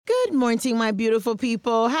Good morning, my beautiful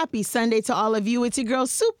people. Happy Sunday to all of you. It's your girl,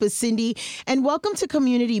 Super Cindy, and welcome to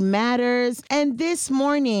Community Matters. And this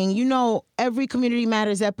morning, every Community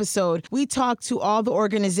Matters episode, we talk to all the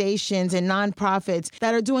organizations and nonprofits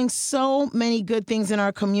that are doing so many good things in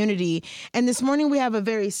our community. And this morning, we have a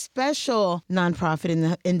very special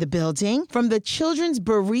nonprofit in the building from the Children's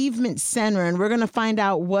Bereavement Center, and we're going to find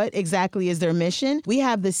out what exactly is their mission. We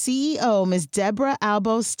have the CEO, Ms. Debra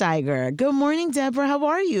Albo-Steiger. Good morning, Debra. How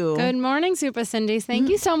are you? Good morning, Super Cindy. Thank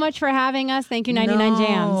you so much for having us. Thank you, 99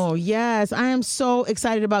 Jams. Oh, yes. I am so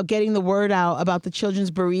excited about getting the word out about the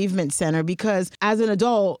Children's Bereavement Center because as an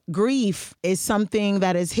adult, grief is something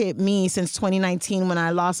that has hit me since 2019 when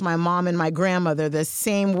I lost my mom and my grandmother the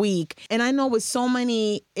same week. And I know with so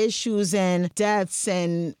many issues and deaths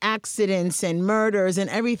and accidents and murders and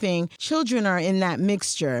everything, children are in that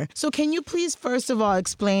mixture. So can you please, first of all,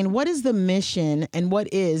 explain what is the mission and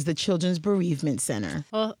what is the Children's Bereavement Center?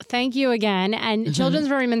 Well, thank you again. And Children's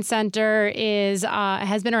Bereavement Center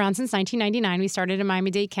has been around since 1999. We started in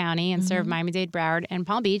Miami-Dade County and served Miami-Dade, Broward, and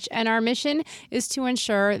Palm Beach. And our mission is to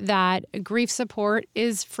ensure that grief support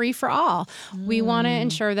is free for all. We want to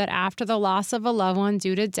ensure that after the loss of a loved one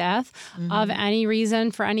due to death of any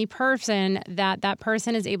reason for any person, that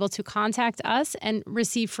person is able to contact us and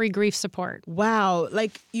receive free grief support. Wow.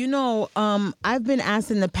 I've been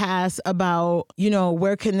asked in the past about,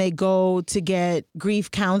 where can they go to get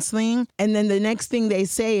grief counseling? And then the next thing they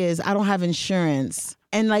say is, I don't have insurance.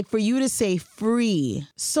 And for you to say free.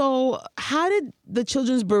 So how did the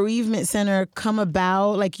Children's Bereavement Center come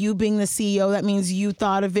about? You being the CEO, that means you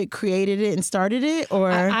thought of it, created it, and started it?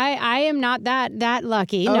 Or I am not that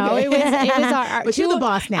lucky. Okay. No, it was our but you're the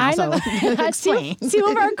boss now, so explain. Two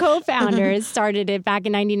of our co-founders started it back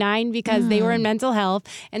in 99 because they were in mental health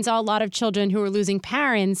and saw a lot of children who were losing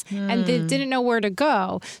parents and they didn't know where to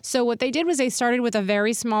go. So what they did was they started with a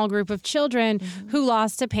very small group of children who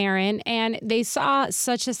lost a parent, and they saw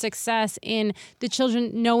such a success in the children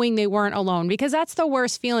knowing they weren't alone, because that's the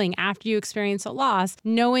worst feeling after you experience a loss,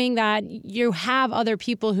 knowing that you have other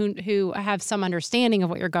people who have some understanding of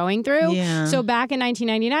what you're going through. Yeah. So back in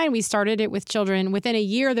 1999, we started it with children. Within a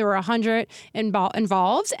year, there were 100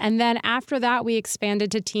 involved. And then after that, we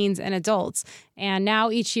expanded to teens and adults. And now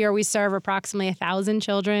each year we serve approximately 1,000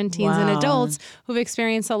 children, teens and adults who've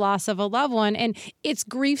experienced the loss of a loved one. And it's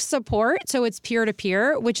grief support, so it's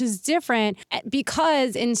peer-to-peer, which is different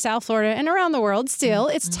because in South Florida and around the world still,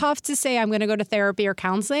 it's tough to say I'm going to go to therapy or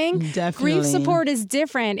counseling. Definitely. Grief support is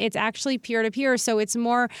different. It's actually peer-to-peer, so it's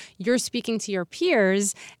more you're speaking to your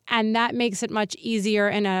peers, and that makes it much easier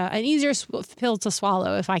and an easier pill to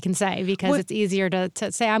swallow, if I can say, because it's easier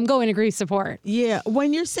to say I'm going to grief support. Yeah.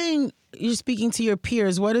 When you're saying you're speaking to your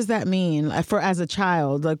peers, what does that mean as a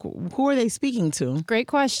child? Who are they speaking to? Great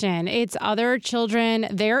question. It's other children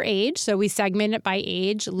their age. So we segment it by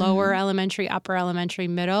age, lower elementary, upper elementary,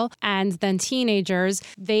 middle, and then teenagers,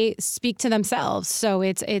 they speak to themselves. So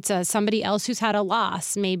it's somebody else who's had a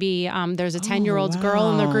loss. Maybe there's a 10-year-old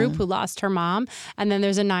girl in the group who lost her mom, and then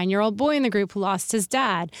there's a 9-year-old boy in the group who lost his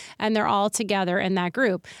dad, and they're all together in that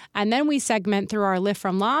group. And then we segment through our Lift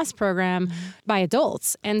from Loss program by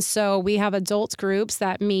adults. And so we have adult groups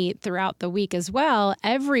that meet throughout the week as well,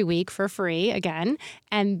 every week for free, again.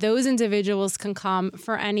 And those individuals can come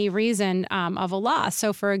for any reason of a loss.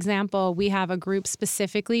 So, for example, we have a group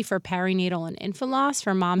specifically for perinatal and infant loss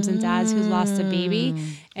for moms and dads who's lost a baby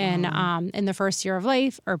in the first year of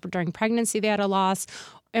life, or during pregnancy they had a loss.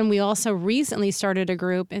 And we also recently started a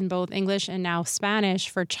group in both English and now Spanish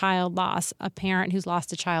for child loss, a parent who's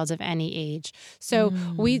lost a child of any age. So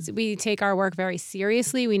we take our work very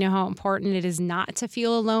seriously. We know how important it is not to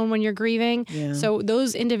feel alone when you're grieving. Yeah. So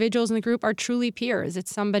those individuals in the group are truly peers.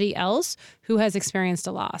 It's somebody else who has experienced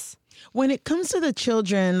a loss. When it comes to the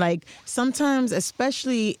children, sometimes,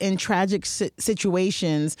 especially in tragic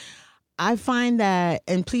situations, I find that,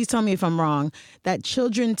 and please tell me if I'm wrong, that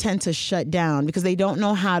children tend to shut down because they don't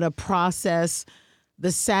know how to process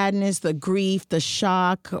the sadness, the grief, the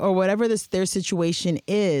shock, or whatever their situation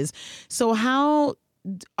is. So how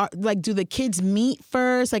do the kids meet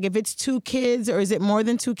first? If it's 2 kids, or is it more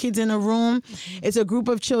than 2 kids in a room? It's a group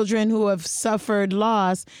of children who have suffered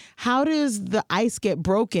loss. How does the ice get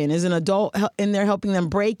broken? Is an adult in there helping them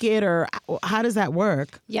break it, or how does that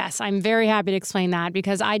work? Yes, I'm very happy to explain that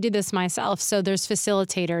because I did this myself. So there's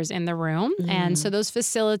facilitators in the room. And so those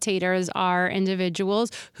facilitators are individuals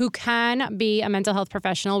who can be a mental health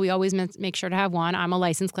professional. We always make sure to have one. I'm a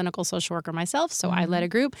licensed clinical social worker myself, so I led a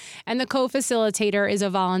group. And the co-facilitator is a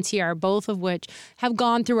volunteer, both of which have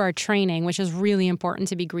gone through our training, which is really important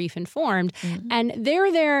to be grief informed. And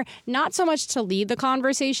they're there not so much to lead the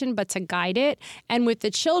conversation, but to guide it. And with the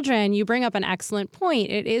children, you bring up an excellent point.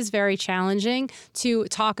 It is very challenging to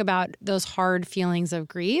talk about those hard feelings of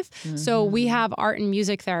grief. So we have art and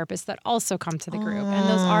music therapists that also come to the group. And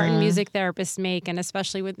those art and music therapists make, and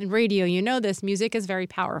especially with radio, you know this, music is very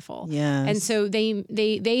powerful. Yes. And so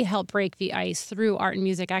they help break the ice through art and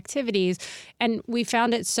music activities. And we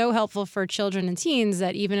found it so helpful for children and teens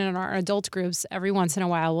that even in our adult groups, every once in a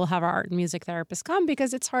while, we'll have our art and music therapist come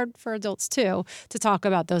because it's hard for adults too to talk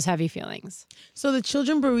about those heavy feelings. So the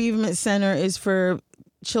Children Bereavement Center is for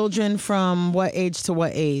children from what age to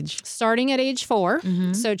what age? Starting at age 4.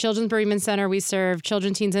 So Children's Bereavement Center, we serve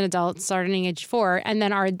children, teens, and adults starting at age 4. And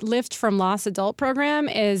then our Lift from Loss adult program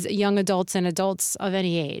is young adults and adults of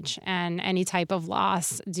any age and any type of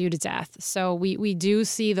loss due to death. So we do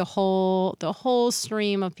see the whole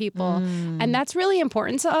stream of people. And that's really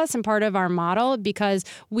important to us and part of our model because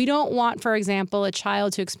we don't want, for example, a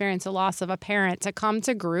child to experience a loss of a parent to come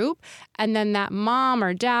to group and then that mom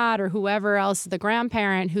or dad or whoever else, the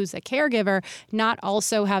grandparent who's a caregiver, not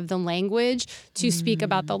also have the language to speak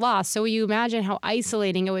about the loss. So you imagine how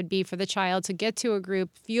isolating it would be for the child to get to a group,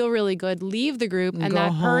 feel really good, leave the group, and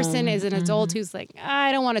that person is an adult who's like,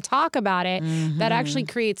 I don't want to talk about it. That actually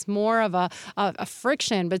creates more of a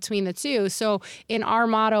friction between the two. So in our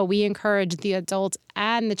model, we encourage the adult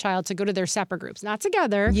and the child to go to their separate groups, not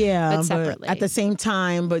together, but separately. But at the same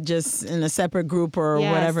time, but just in a separate group or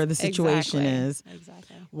whatever the situation is.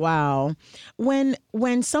 Exactly. Wow.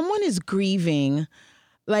 When someone is grieving,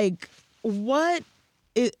 like what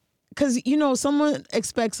is, because, you know, someone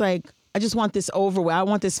expects like, I just want this over with. I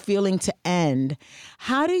want this feeling to end.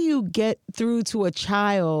 How do you get through to a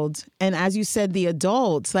child? And as you said, the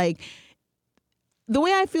adults, like the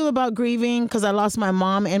way I feel about grieving, because I lost my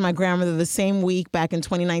mom and my grandmother the same week back in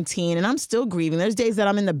 2019, and I'm still grieving. There's days that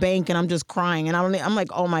I'm in the bank and I'm just crying, and I'm like,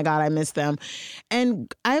 oh my God, I miss them.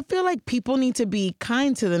 And I feel like people need to be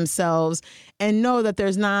kind to themselves and know that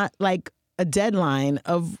there's not like a deadline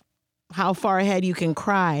of how far ahead you can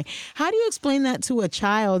cry. How do you explain that to a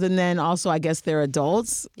child? And then also, I guess they're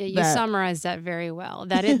adults. Yeah, you summarized that very well.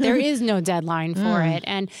 There is no deadline for it,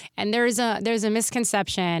 and there's a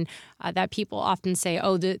misconception that people often say,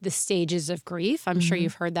 oh, the stages of grief. I'm sure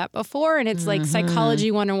you've heard that before. And it's like Psychology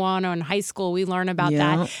 101 or in high school, we learn about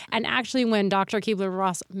that. And actually, when Dr.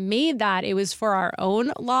 Kubler-Ross made that, it was for our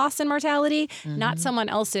own loss and mortality, not someone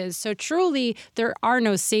else's. So truly, there are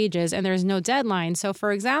no stages and there's no deadline. So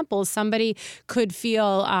for example, somebody could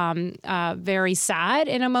feel very sad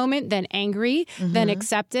in a moment, then angry, then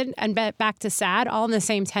accepted, and back to sad all in the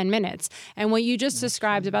same 10 minutes. And what you just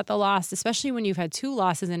described about the loss, especially when you've had 2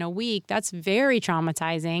 losses in a week, that's very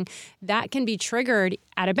traumatizing. That can be triggered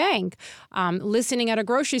at a bank. Listening at a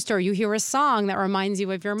grocery store, you hear a song that reminds you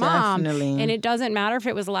of your mom. Definitely. And it doesn't matter if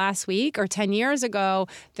it was last week or 10 years ago,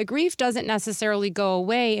 the grief doesn't necessarily go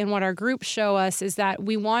away. And what our groups show us is that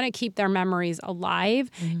we want to keep their memories alive.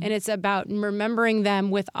 And it's about remembering them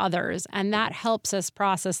with others. And that helps us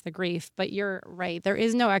process the grief. But you're right, there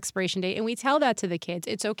is no expiration date. And we tell that to the kids.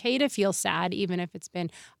 It's okay to feel sad, even if it's been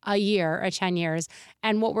a year or 10 years.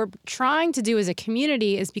 And what we're trying to do as a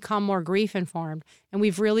community is become more grief informed. And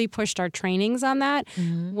we've really pushed our trainings on that.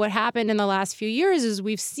 What happened in the last few years is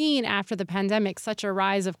we've seen after the pandemic such a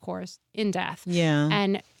rise, of course, in death. Yeah.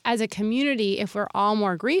 And as a community, if we're all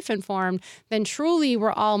more grief informed, then truly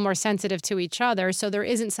we're all more sensitive to each other. So there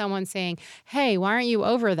isn't someone saying, hey, why aren't you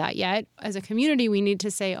over that yet? As a community, we need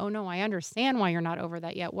to say, oh, no, I understand why you're not over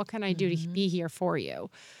that yet. What can I do to be here for you?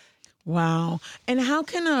 Wow. And how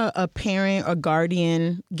can a parent or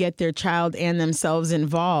guardian get their child and themselves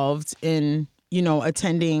involved in, you know,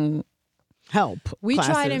 attending help We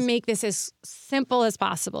classes? try to make this as simple as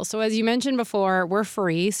possible. So as you mentioned before, we're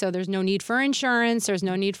free. So there's no need for insurance. There's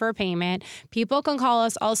no need for a payment. People can call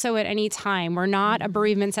us also at any time. We're not a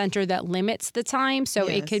bereavement center that limits the time. So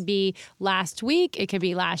it could be last week. It could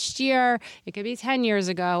be last year. It could be 10 years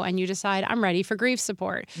ago. And you decide, I'm ready for grief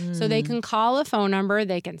support. So they can call a phone number.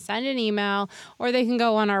 They can send an email, or they can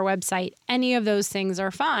go on our website. Any of those things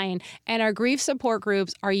are fine. And our grief support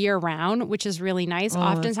groups are year round, which is really nice.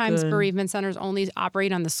 Oftentimes bereavement centers centers only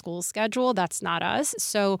operate on the school schedule. That's not us.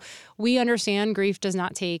 So we understand grief does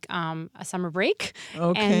not take a summer break.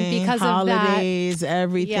 Okay. And because holidays, of that,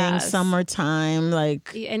 everything, yes. summertime,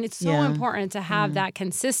 and it's so important to have that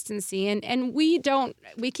consistency. And we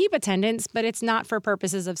keep attendance, but it's not for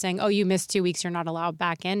purposes of saying, oh, you missed 2 weeks, you're not allowed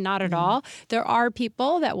back in. Not at all. There are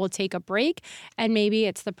people that will take a break, and maybe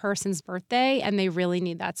it's the person's birthday and they really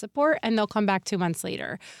need that support, and they'll come back 2 months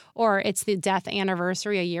later. Or it's the death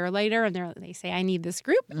anniversary a year later, and they say, I need this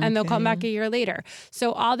group, and they'll come back a year later.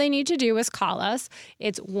 So all they need to do is call us.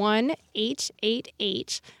 It's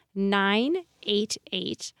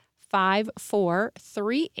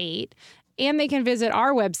 1-888-988-5438. And they can visit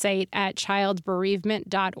our website at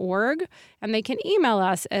childbereavement.org, and they can email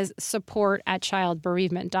us as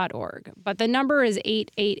support@childbereavement.org. But the number is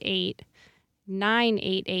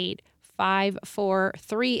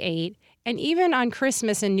 888-988-5438. And even on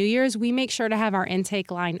Christmas and New Year's, we make sure to have our intake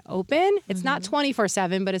line open. It's not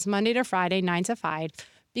 24/7, but it's Monday to Friday, 9 to 5.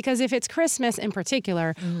 Because if it's Christmas in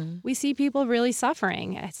particular, we see people really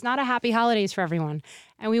suffering. It's not a happy holidays for everyone.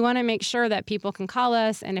 And we want to make sure that people can call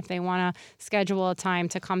us, and if they want to schedule a time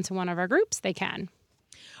to come to one of our groups, they can.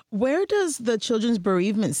 Where does the Children's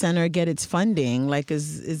Bereavement Center get its funding? Like,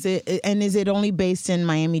 is it only based in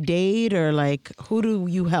Miami-Dade, or like, who do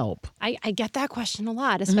you help? I get that question a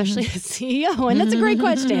lot, especially as CEO, and that's a great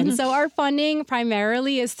question. So our funding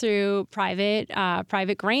primarily is through private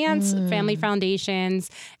grants, family foundations,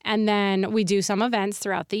 and then we do some events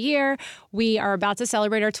throughout the year. We are about to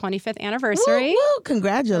celebrate our 25th anniversary. Woo,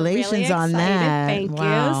 congratulations really on that. Thank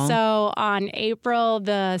Wow. you. So on April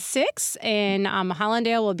the 6th in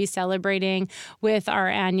Hollandale, we'll be celebrating with our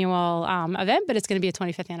annual event, but it's going to be a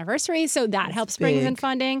 25th anniversary. So that helps bring in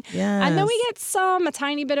funding. Yes. And then we get a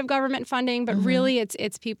tiny bit of government funding, but really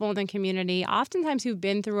it's people in the community, oftentimes who've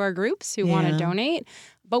been through our groups who want to donate.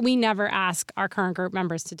 But we never ask our current group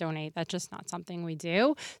members to donate. That's just not something we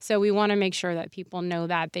do. So we want to make sure that people know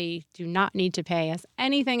that they do not need to pay us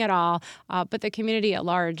anything at all. But the community at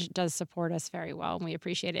large does support us very well, and we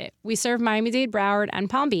appreciate it. We serve Miami-Dade, Broward, and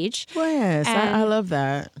Palm Beach. Yes, I love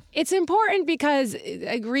that. It's important because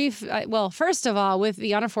grief, first of all, with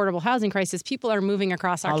the unaffordable housing crisis, people are moving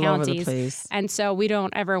across our All counties. over the place. And so we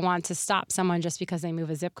don't ever want to stop someone just because they move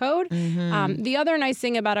a zip code. The other nice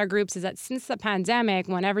thing about our groups is that since the pandemic,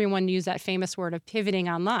 when everyone used that famous word of pivoting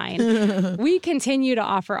online, we continue to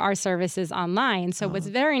offer our services online. So what's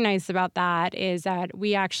very nice about that is that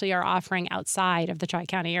we actually are offering outside of the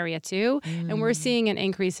Tri-County area too. And we're seeing an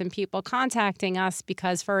increase in people contacting us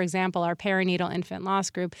because, for example, our perinatal infant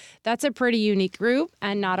loss group, that's a pretty unique group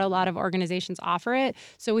and not a lot of organizations offer it.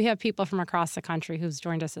 So we have people from across the country who's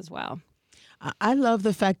joined us as well. I love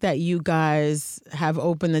the fact that you guys have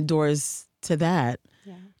opened the doors to that.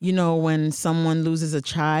 Yeah. You know, when someone loses a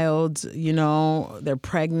child, you know, they're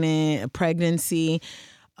pregnancy.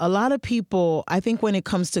 A lot of people, I think when it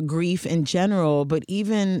comes to grief in general, but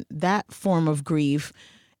even that form of grief,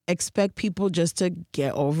 expect people just to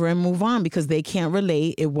get over and move on because they can't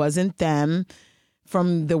relate. It wasn't them.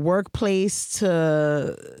 From the workplace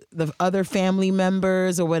to the other family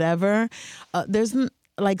members or whatever,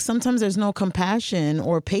 sometimes there's no compassion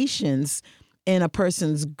or patience in a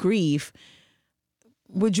person's grief.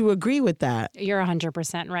 Would you agree with that? You're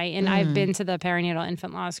 100% right. And I've been to the perinatal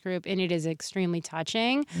infant loss group, and it is extremely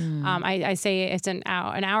touching. I say it's an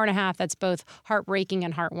hour and a half that's both heartbreaking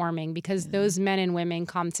and heartwarming because those men and women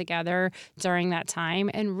come together during that time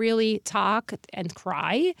and really talk and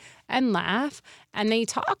cry and laugh. And they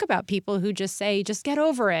talk about people who just say, just get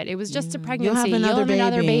over it. It was just a pregnancy. You'll have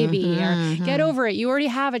another baby. Or get over it. You already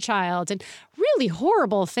have a child. And really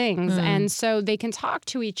horrible things. And so they can talk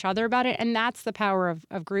to each other about it. And that's the power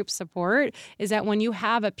of group support, is that when you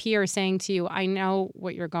have a peer saying to you, I know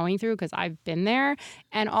what you're going through because I've been there.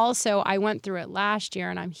 And also I went through it last year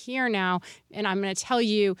and I'm here now. And I'm going to tell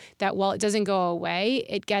you that while it doesn't go away,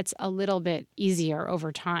 it gets a little bit easier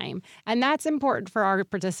over time. And that's important for our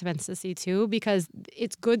participants to see too, because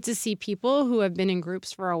it's good to see people who have been in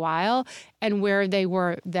groups for a while and where they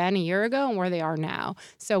were then a year ago and where they are now.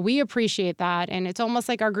 So we appreciate that. And it's almost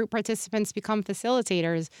like our group participants become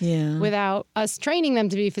facilitators without us training them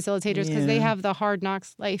to be facilitators because they have the hard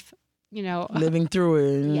knocks life, you know. Living through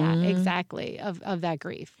it. Yeah, exactly, of that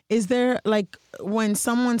grief. Is there, like, when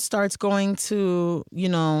someone starts going to, you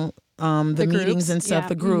know, the meetings and stuff,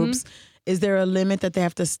 the groups, is there a limit that they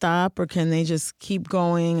have to stop, or can they just keep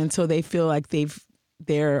going until they feel like they've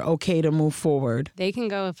they're okay to move forward? They can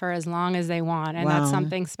go for as long as they want. And Wow. that's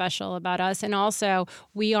something special about us. And also,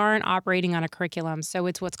 we aren't operating on a curriculum. So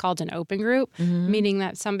it's what's called an open group, meaning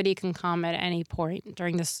that somebody can come at any point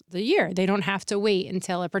during the year. They don't have to wait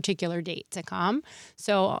until a particular date to come.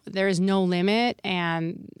 So there is no limit.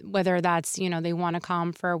 And whether that's, they want to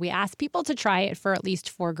come we ask people to try it for at least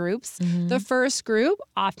 4 groups. The first group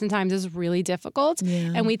oftentimes is really difficult.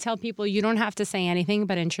 Yeah. And we tell people you don't have to say anything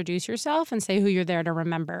but introduce yourself and say who you're there to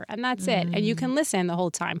remember. And that's it. And you can listen the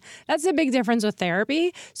whole time. That's the big difference with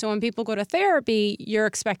therapy. So when people go to therapy, you're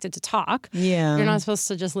expected to talk. Yeah. You're not supposed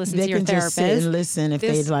to just listen They to your can therapist. just sit and listen if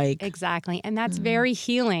they'd like. Exactly. And that's very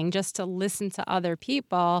healing, just to listen to other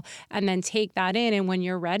people and then take that in. And when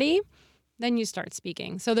you're ready, then you start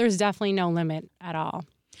speaking. So there's definitely no limit at all.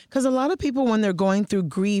 Because a lot of people, when they're going through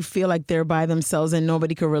grief, feel like they're by themselves and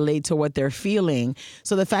nobody can relate to what they're feeling.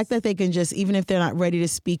 So the fact that they can just, even if they're not ready to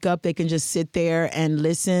speak up, they can just sit there and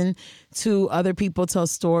listen to other people tell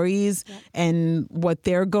stories and what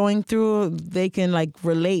they're going through, they can like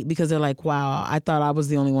relate because they're like, wow, I thought I was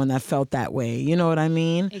the only one that felt that way. You know what I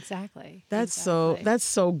mean? Exactly. That's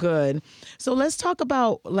so good. So let's talk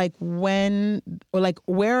about where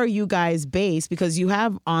are you guys based? Because you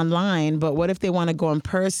have online, but what if they want to go in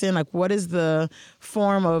person? Like, what is the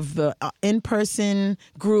form of the in-person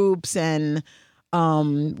groups and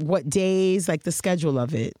what days, like the schedule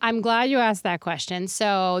of it? I'm glad you asked that question.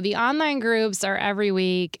 So the online groups are every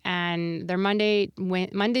week, and they're Monday,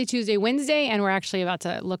 Tuesday, Wednesday, and we're actually about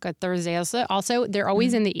to look at Thursday also. They're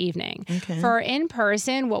always in the evening. Okay. For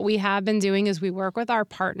in-person, what we have been doing is we work with our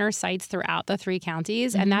partner sites throughout the 3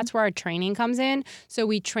 counties, and that's where our training comes in. So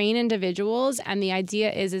we train individuals, and the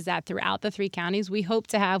idea is that throughout the 3 counties, we hope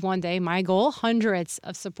to have one day, my goal, hundreds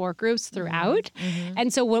of support groups throughout.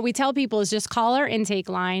 And so what we tell people is just call our intake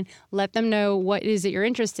line, let them know what it is that you're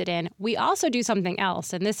interested in. We also do something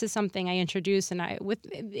else, and this is something I introduced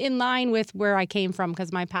in line with where I came from,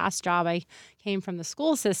 because my past job, I came from the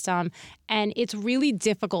school system, and it's really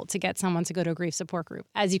difficult to get someone to go to a grief support group,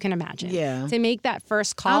 as you can imagine. Yeah. To make that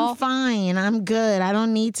first call. I'm fine. I'm good. I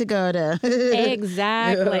don't need to go to.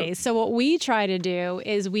 Exactly. Yeah. So what we try to do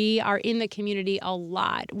is we are in the community a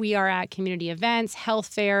lot. We are at community events, health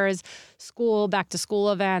fairs, back to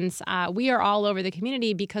school events. We are all over the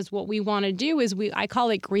community because what we want to do is I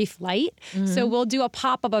call it Grief Light. So we'll do a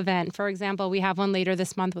pop-up event. For example, we have one later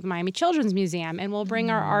this month with Miami Children's Museum, and we'll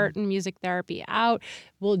bring our art and music therapy out.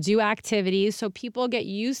 We'll do activities so people get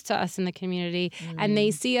used to us in the community and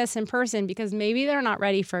they see us in person, because maybe they're not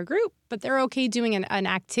ready for a group, but they're okay doing an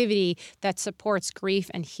activity that supports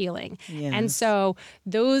grief and healing. Yes. And so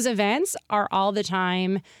those events are all the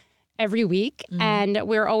time, every week, and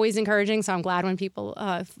we're always encouraging. So I'm glad when people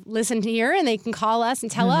listen here and they can call us and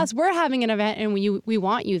tell us we're having an event and we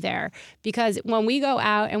want you there, because when we go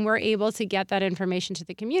out and we're able to get that information to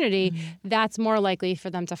the community, that's more likely for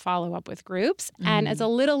them to follow up with groups, and it's a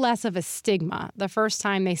little less of a stigma the first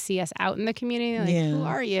time they see us out in the community, like, who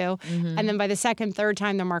are you? And then by the second, third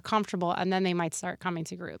time, they're more comfortable, and then they might start coming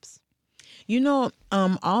to groups.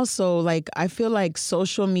 Also, like, I feel like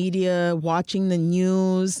social media, watching the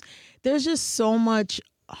news, there's just so much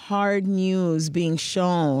hard news being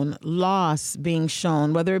shown, loss being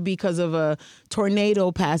shown, whether it be because of a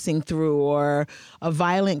tornado passing through or a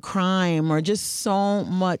violent crime, or just so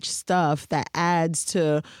much stuff that adds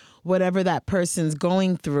to whatever that person's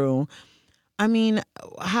going through. I mean,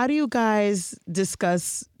 how do you guys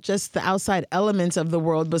discuss just the outside elements of the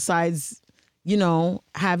world besides,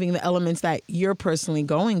 having the elements that you're personally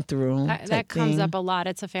going through? That comes up a lot.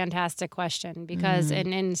 It's a fantastic question, because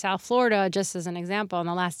in South Florida, just as an example, in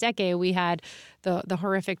the last decade, we had the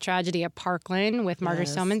horrific tragedy at Parkland with Martyr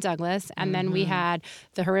Stoneman Douglas, and then we had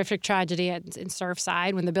the horrific tragedy in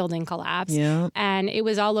Surfside when the building collapsed. And it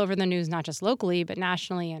was all over the news, not just locally, but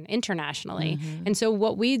nationally and internationally. And so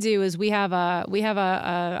what we do is we have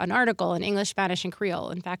an article in English, Spanish, and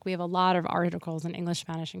Creole. In fact, we have a lot of articles in English,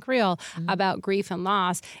 Spanish, and Creole about grief and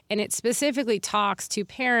loss, and it specifically talks to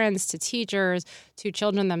parents, to teachers, to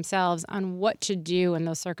children themselves on what to do in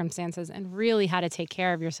those circumstances and really how to take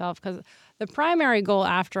care of yourself, because the primary goal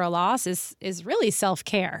after a loss is really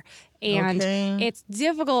self-care. And it's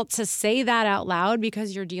difficult to say that out loud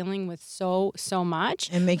because you're dealing with so much.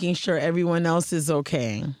 And making sure everyone else is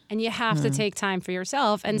okay. And you have to take time for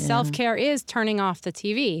yourself. And self-care is turning off the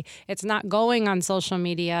TV. It's not going on social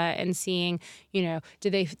media and seeing, do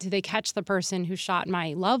they catch the person who shot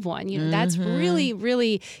my loved one? That's really,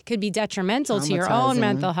 really could be detrimental to your own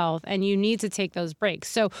mental health. And you need to take those breaks.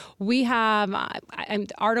 So we have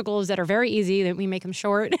articles that are very easy, that we make them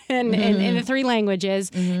short and in the 3 languages.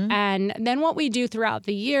 And And then what we do throughout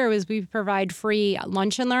the year is we provide free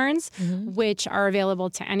lunch and learns, which are available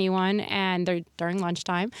to anyone, and they're during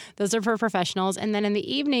lunchtime. Those are for professionals. And then in the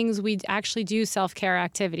evenings, we actually do self-care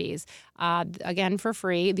activities, again, for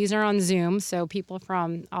free. These are on Zoom, so people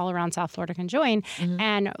from all around South Florida can join.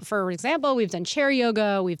 And for example, we've done chair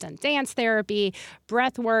yoga, we've done dance therapy,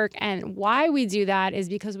 breath work. And why we do that is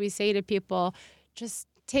because we say to people, just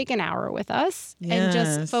take an hour with us and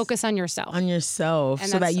just focus on yourself.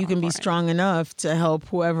 So that you can be strong enough to help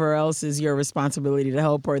whoever else is your responsibility to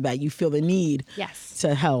help, or that you feel the need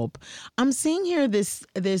to help. I'm seeing here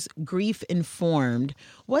this grief informed.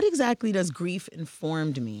 What exactly does grief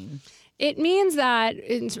informed mean? It means that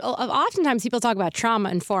oftentimes people talk about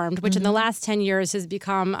trauma-informed, which in the last 10 years has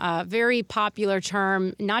become a very popular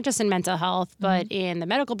term, not just in mental health, but in the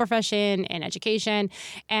medical profession and education.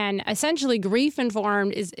 And essentially,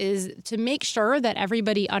 grief-informed is to make sure that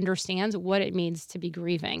everybody understands what it means to be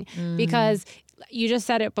grieving. Because you just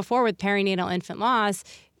said it before with perinatal infant loss,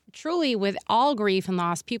 truly with all grief and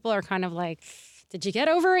loss, people are kind of like, did you get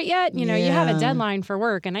over it yet? You know, you have a deadline for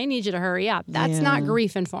work and I need you to hurry up. That's not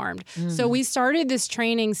grief informed. So we started this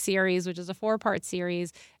training series, which is a 4-part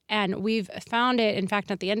series. And we've found it, in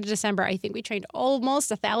fact, at the end of December, I think we trained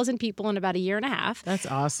almost 1,000 people in about a year and a half. That's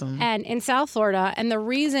awesome. And in South Florida. And the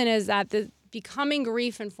reason is that becoming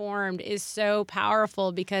grief-informed is so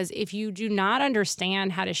powerful, because if you do not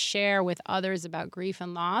understand how to share with others about grief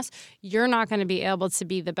and loss, you're not going to be able to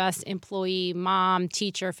be the best employee, mom,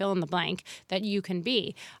 teacher, fill in the blank that you can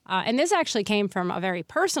be. And this actually came from a very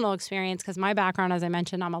personal experience, because my background, as I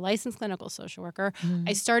mentioned, I'm a licensed clinical social worker.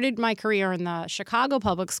 I started my career in the Chicago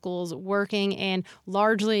public schools working in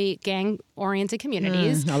largely gang-oriented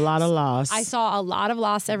communities. A lot of loss. I saw a lot of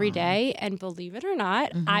loss every day, and believe it or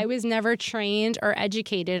not, I was never trained or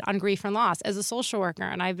educated on grief and loss as a social worker,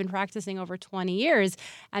 and I've been practicing over 20 years.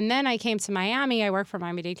 And then I came to Miami. I worked for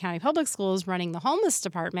Miami-Dade County Public Schools running the homeless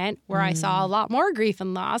department, where I saw a lot more grief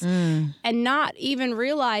and loss, and not even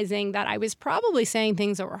realizing that I was probably saying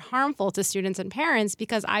things that were harmful to students and parents,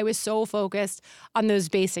 because I was so focused on those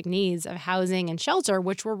basic needs of housing and shelter,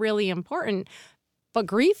 which were really important. But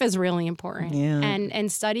grief is really important. And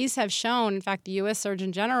studies have shown, in fact, the U.S.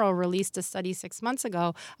 Surgeon General released a study 6 months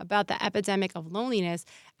ago about the epidemic of loneliness,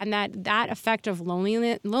 and that effect of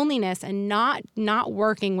loneliness and not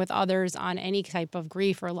working with others on any type of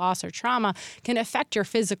grief or loss or trauma can affect your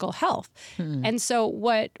physical health. And so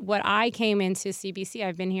what I came into CBC,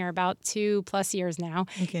 I've been here about 2+ years now,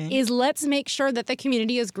 is let's make sure that the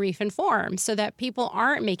community is grief informed so that people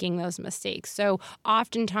aren't making those mistakes. So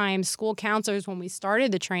oftentimes school counselors, when we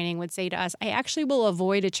started the training, would say to us, I actually will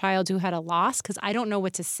avoid a child who had a loss because I don't know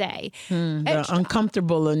what to say. The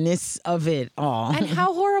uncomfortableness of it all. And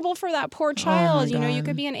how horrible for that poor child. You know, you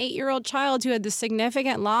could be an 8-year-old child who had this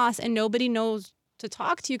significant loss and nobody knows to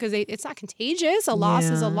talk to you because it's not contagious. A loss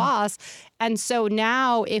is a loss. And so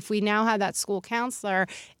now, if we now have that school counselor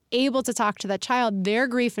able to talk to that child, they're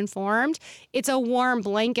grief informed, it's a warm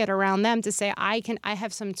blanket around them to say, I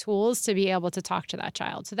have some tools to be able to talk to that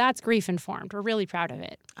child. So that's grief informed. We're really proud of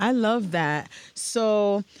it. I love that.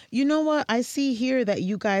 So you know what? I see here that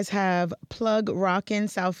you guys have Plug Rokin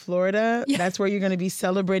South Florida. That's where you're going to be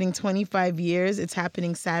celebrating 25 years. It's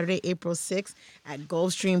happening Saturday, April 6th at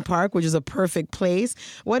Gulfstream Park, which is a perfect place.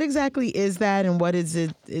 What exactly is that, and what is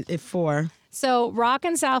it for? So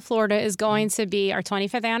Rokin South Florida is going to be our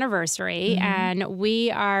 25th anniversary, and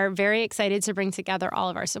we are very excited to bring together all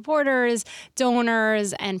of our supporters,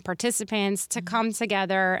 donors, and participants to come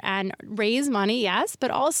together and raise money, yes,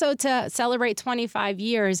 but also to celebrate 25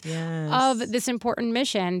 years of this important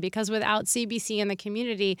mission, because without CBC in the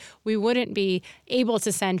community, we wouldn't be able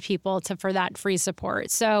to send people for that free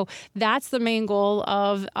support. So that's the main goal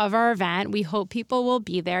of our event. We hope people will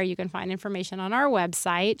be there. You can find information on our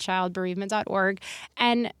website, childbereavement.org.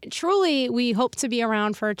 And truly, we hope to be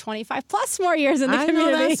around for 25 plus more years in the community.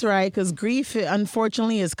 I know that's right, because grief,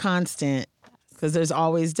 unfortunately, is constant, because there's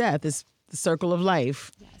always death. It's the circle of life.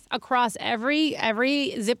 Across every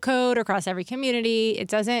zip code, across every community. It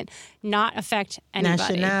doesn't not affect anybody.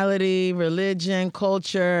 Nationality, religion,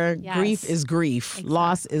 culture. Grief is grief. Exactly.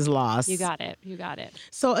 Loss is loss. You got it.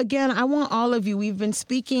 So again, I want all of you, we've been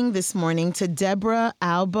speaking this morning to Debra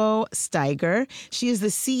Albo-Steiger. She is the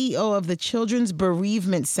CEO of the Children's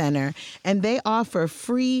Bereavement Center, and they offer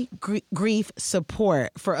free grief support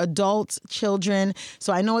for adults, children.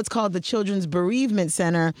 So I know it's called the Children's Bereavement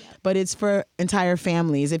Center, but it's for entire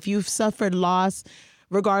families. If you've suffered loss,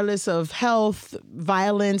 regardless of health,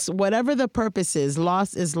 violence, whatever the purpose is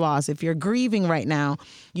loss is loss. If you're grieving right now,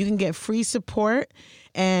 you can get free support.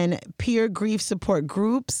 and peer grief support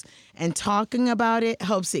groups, and talking about it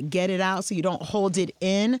helps it get it out so you don't hold it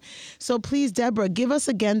in. So please, Debra, give us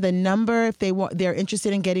again the number if they're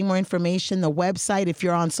interested in getting more information, the website, if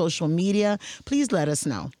you're on social media. Please let us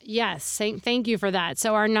know. Yes, thank you for that.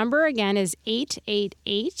 So our number again is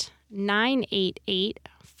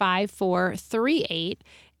 888-988-5438.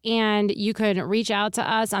 And you can reach out to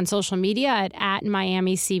us on social media at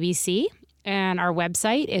Miami CBC. And our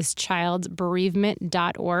website is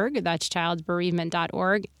childsbereavement.org. That's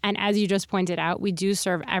childsbereavement.org. And as you just pointed out, we do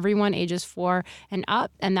serve everyone ages 4 and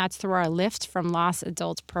up, and that's through our Lift from Lost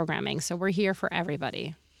Adults programming. So we're here for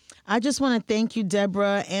everybody. I just want to thank you,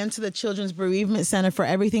 Debra, and to the Children's Bereavement Center for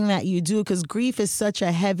everything that you do, because grief is such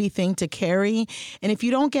a heavy thing to carry. And if you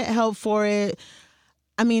don't get help for it,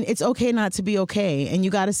 I mean, it's okay not to be okay. And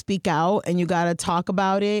you got to speak out and you got to talk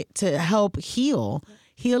about it to help heal.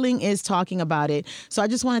 Healing is talking about it. So I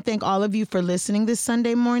just want to thank all of you for listening this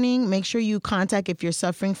Sunday morning. Make sure you contact if you're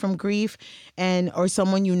suffering from grief or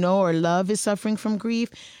someone you know or love is suffering from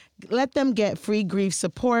grief. Let them get free grief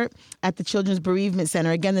support at the Children's Bereavement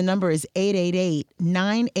Center. Again, the number is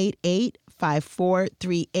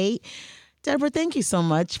 888-988-5438. Debra, thank you so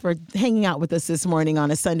much for hanging out with us this morning on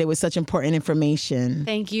a Sunday with such important information.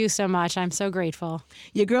 Thank you so much. I'm so grateful.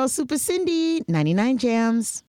 Your girl, Super Cindy, 99 Jams.